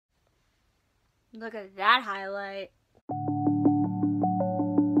Look at that highlight.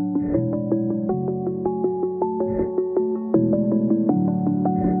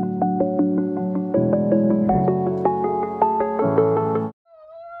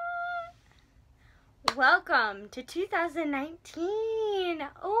 Welcome to 2019.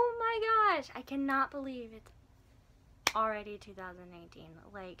 Oh my gosh, I cannot believe it's already 2019.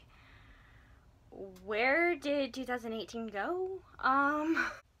 Like, where did 2018 go?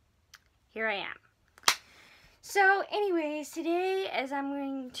 Here I am. So anyways, today as I'm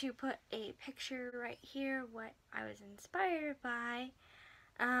going to put a picture right here what I was inspired by,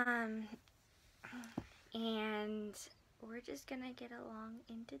 and we're just gonna get along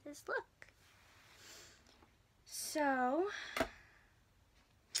into this look. So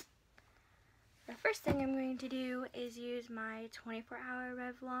the first thing I'm going to do is use my 24-hour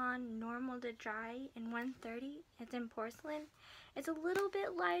Revlon normal to dry in 130. It's in porcelain. It's a little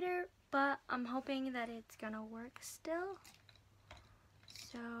bit lighter, but I'm hoping that it's gonna work still.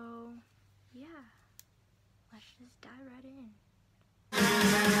 So yeah, let's just dive right in.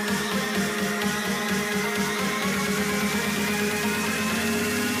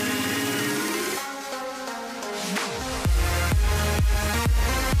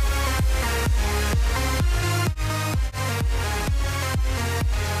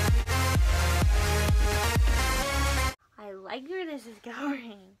 I like where this is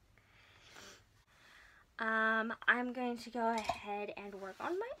going. I'm going to go ahead and work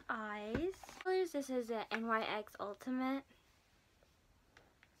on my eyes. This is an NYX Ultimate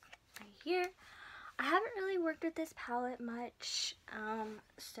right here. I haven't really worked with this palette much,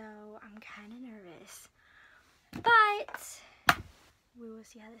 so I'm kind of nervous. But we will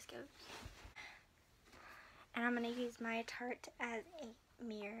see how this goes. And I'm going to use my Tarte as a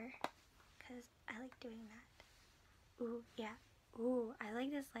mirror because I like doing that. Ooh, yeah. Ooh, I like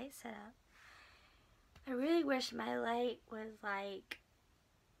this light setup. I really wish my light was like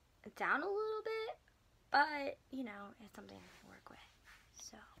down a little bit, but you know, it's something I can work with.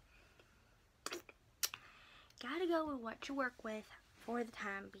 So, gotta go with what you work with for the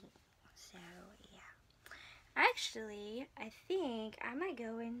time being. So, yeah. Actually, I think I might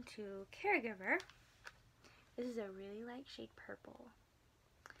go into Caregiver. This is a really light shade purple.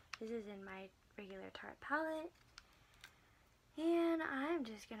 This is in my regular Tarte palette. And I'm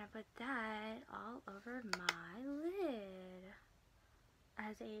just gonna put that all over my lid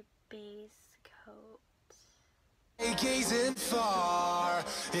as a base coat. Gazing far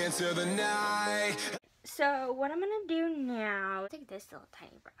into the night. So what I'm gonna do now, take this little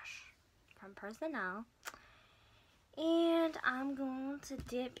tiny brush from Personelle, and I'm going to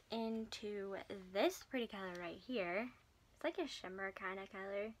dip into this pretty color right here. It's like a shimmer kind of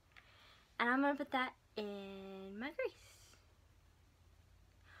color, and I'm gonna put that in my crease.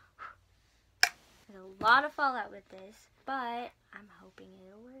 There's a lot of fallout with this, but I'm hoping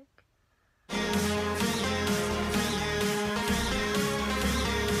it'll work.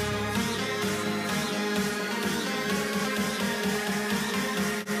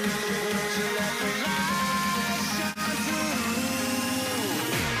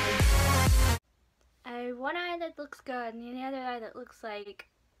 I have one eye that looks good and the other eye that looks like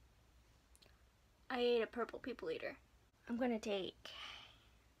I ate a purple people eater. I'm gonna take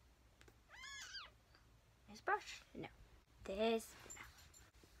this brush. No. This. No.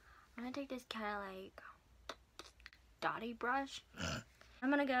 I'm gonna take this kind of like dotty brush. I'm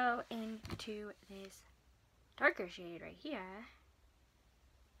gonna go into this darker shade right here.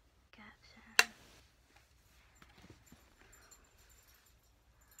 Got some.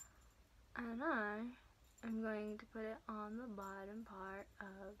 And I'm going to put it on the bottom part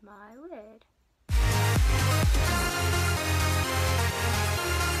of my lid.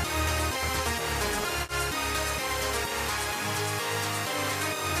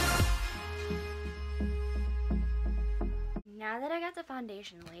 Now that I got the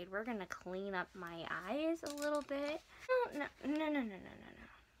foundation laid, we're gonna clean up my eyes a little bit. Oh, no.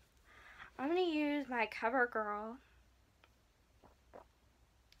 I'm gonna use my Covergirl.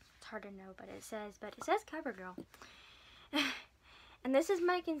 It's hard to know, but it says Covergirl. And this is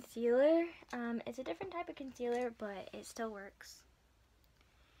my concealer. It's a different type of concealer, but it still works.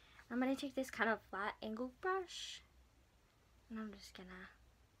 I'm gonna take this kind of flat angled brush, and I'm just gonna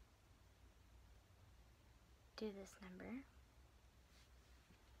do this number.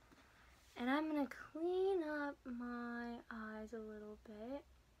 And I'm going to clean up my eyes a little bit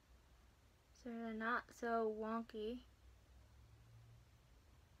so they're not so wonky.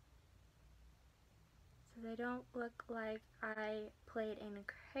 So they don't look like I played in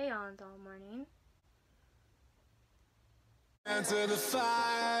crayons all morning. Enter the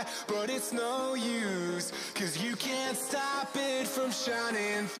fire, but it's no use, 'cause you can't stop it from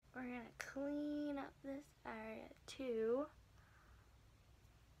shining. We're gonna clean up this area too.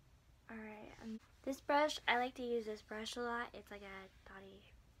 Alright, this brush, I like to use this brush a lot. It's like a dotty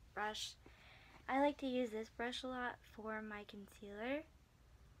brush. I like to use this brush a lot for my concealer.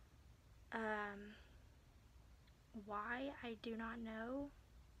 Why, I do not know.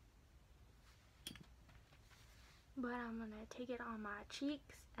 But I'm gonna take it on my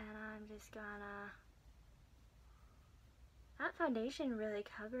cheeks and I'm just gonna... That foundation really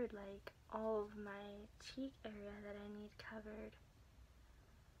covered like all of my cheek area that I need covered.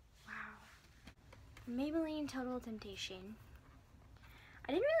 Wow. Maybelline Total Temptation.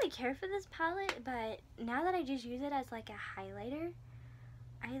 I didn't really care for this palette, but now that I just use it as like a highlighter,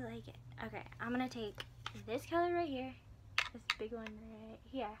 I like it. Okay, I'm gonna take this color right here, this big one right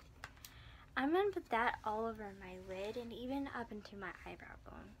here. I'm gonna put that all over my lid and even up into my eyebrow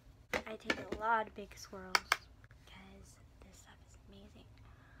bone. I take a lot of big swirls because this stuff is amazing.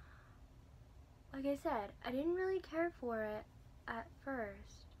 Like I said, I didn't really care for it at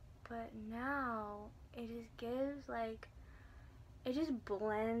first, but now it just gives like, it just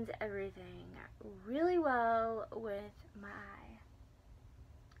blends everything really well with my eye.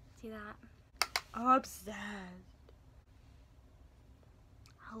 See that? Obsessed.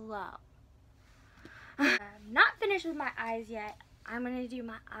 Hello. I'm not finished with my eyes yet. I'm going to do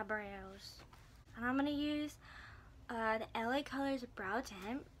my eyebrows. And I'm going to use the LA Colors Brow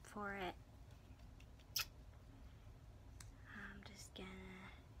Tint for it. I'm just going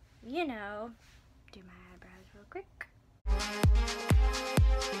to, you know, do my eyebrows real quick.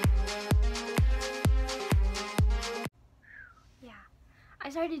 Yeah, I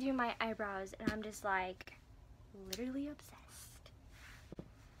started to do my eyebrows and I'm just like literally obsessed.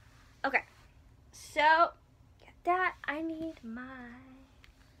 Okay, so get that. I need my,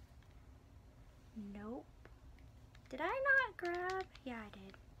 nope, did I not grab? Yeah, I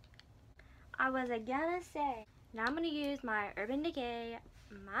did. I was gonna say, now I'm gonna use my Urban Decay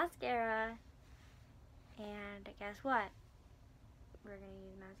mascara, and guess what? We're gonna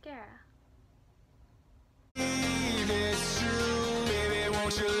use mascara. It's true, baby,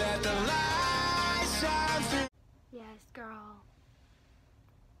 won't you let the light shine through? Yes, girl.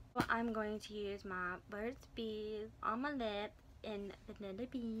 Well, I'm going to use my Burt's Bees on my lip in Vanilla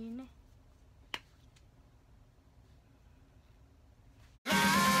Bean.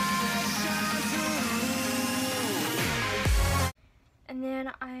 And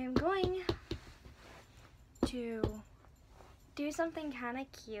then I'm going to do something kind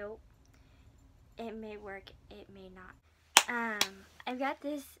of cute. It may work, it may not. I've got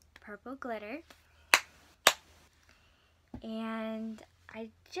this purple glitter, and I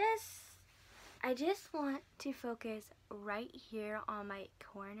just want to focus right here on my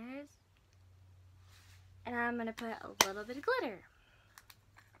corners, and I'm gonna put a little bit of glitter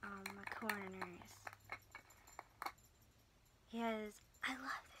on my corners. Yes, I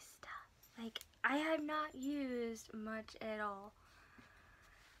love this stuff. Like, I have not used much at all.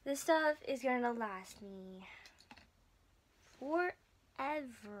 This stuff is gonna last me forever.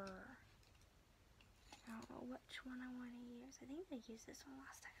 I don't know which one I want to use. I think I used this one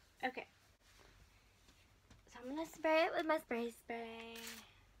last time. Okay. So I'm gonna spray it with my spray.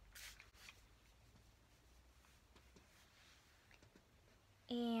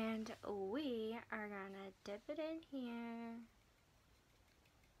 And we are gonna dip it in here.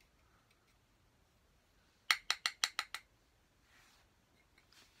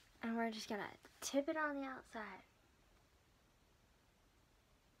 And we're just gonna tip it on the outside.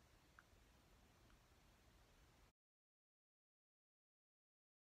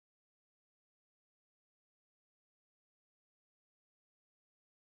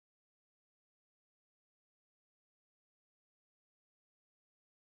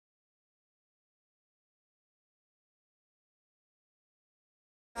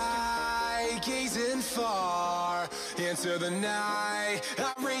 I gazing far into the night.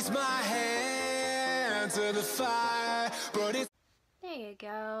 I raise my hand to the fire, but it's... There you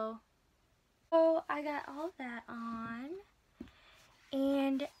go. So I got all that on.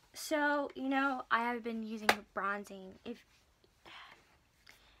 And so, you know, I have been using bronzing. If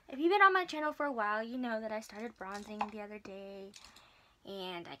you've been on my channel for a while, you know that I started bronzing the other day.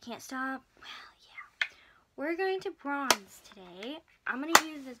 And I can't stop. Well, yeah. We're going to bronze today. I'm going to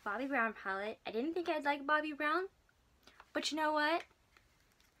use this Bobbi Brown palette. I didn't think I'd like Bobbi Brown. But you know what?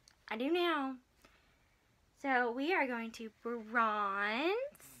 I do now. So we are going to bronze.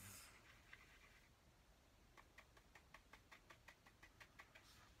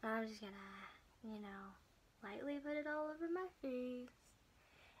 I'm just going to, you know, lightly put it all over my face.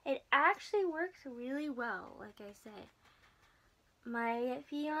 It actually works really well, like I say. My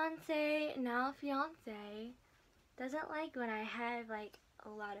fiance, now fiance, doesn't like when I have like a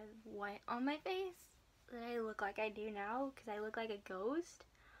lot of white on my face, that I look like I do now, because I look like a ghost.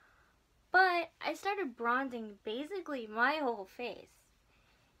 But I started bronzing basically my whole face.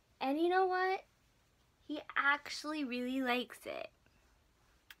 And you know what? He actually really likes it.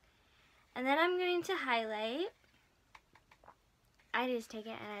 And then I'm going to highlight. I just take it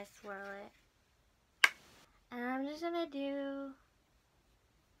and I swirl it. And I'm just going to do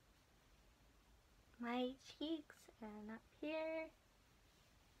my cheeks and up here.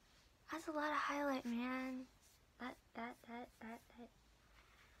 That's a lot of highlight, man. That.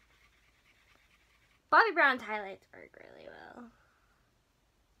 Bobbi Brown's highlights work really well.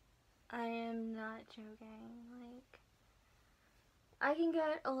 I am not joking. Like, I can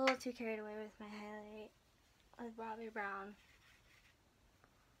get a little too carried away with my highlight with Bobbi Brown.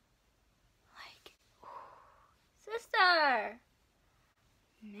 Like, ooh, sister!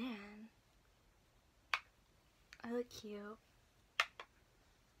 Man. I look cute.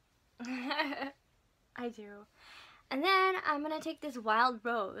 I do. And then I'm gonna take this Wild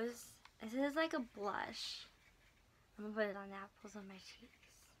Rose. This is like a blush. I'm gonna put it on the apples of my cheeks.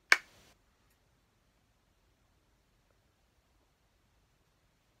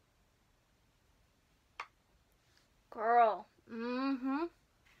 Girl. I'm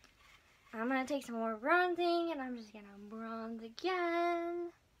gonna take some more bronzing and I'm just gonna bronze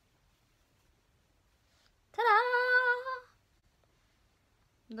again. Ta-da!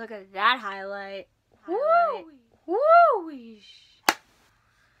 Look at that highlight. Woo! Woo! Woo!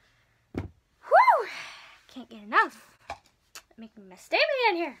 Can't get enough. Making my statement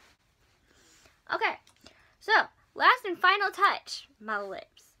in here. Okay, so last and final touch, my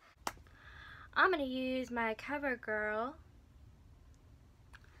lips. I'm gonna use my Covergirl.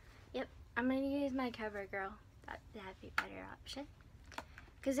 Yep, I'm gonna use my Covergirl. That'd be a better option.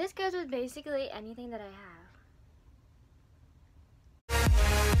 Because this goes with basically anything that I have.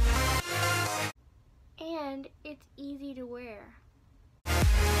 And it's easy to wear.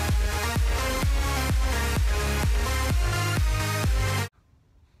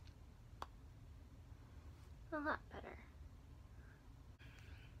 A lot better.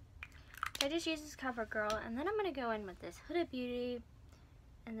 I just use this Covergirl, and then I'm going to go in with this Huda Beauty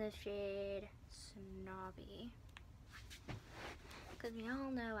in the shade Snobby. Because we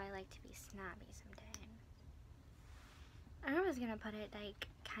all know I like to be snobby sometimes. I was going to put it like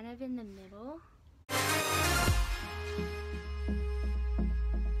kind of in the middle.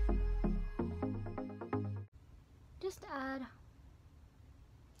 Just add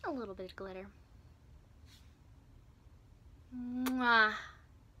a little bit of glitter. Mwah.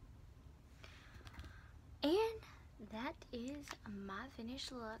 And that is my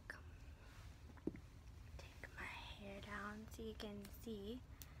finished look. Take my hair down so you can see.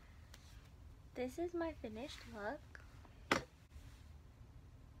 This is my finished look.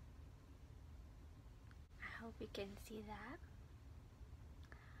 I hope you can see that.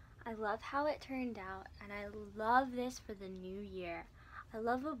 I love how it turned out, and I love this for the new year. I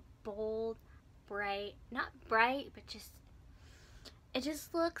love a bold, bright, not bright, but just, it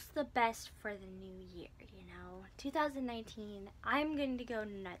just looks the best for the new year, you know. 2019, I'm going to go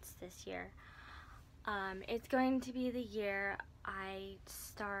nuts this year. It's going to be the year I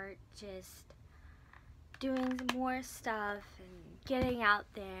start just doing more stuff and getting out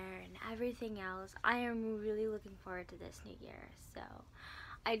there and everything else. I am really looking forward to this new year. So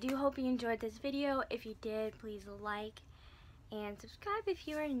I do hope you enjoyed this video. If you did, please like and subscribe if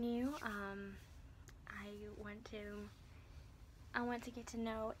you are new. I want to get to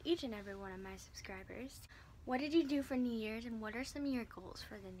know each and every one of my subscribers. What did you do for New Year's, and what are some of your goals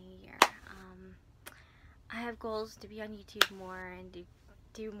for the new year? I have goals to be on YouTube more and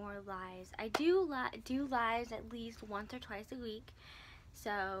do more lives. I do lives at least once or twice a week,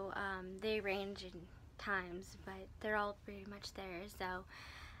 so they range in times, but they're all pretty much there. So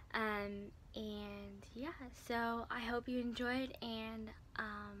and yeah, so I hope you enjoyed, and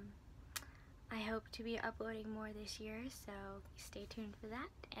I hope to be uploading more this year, so stay tuned for that,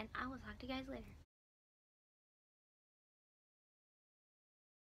 and I will talk to you guys later.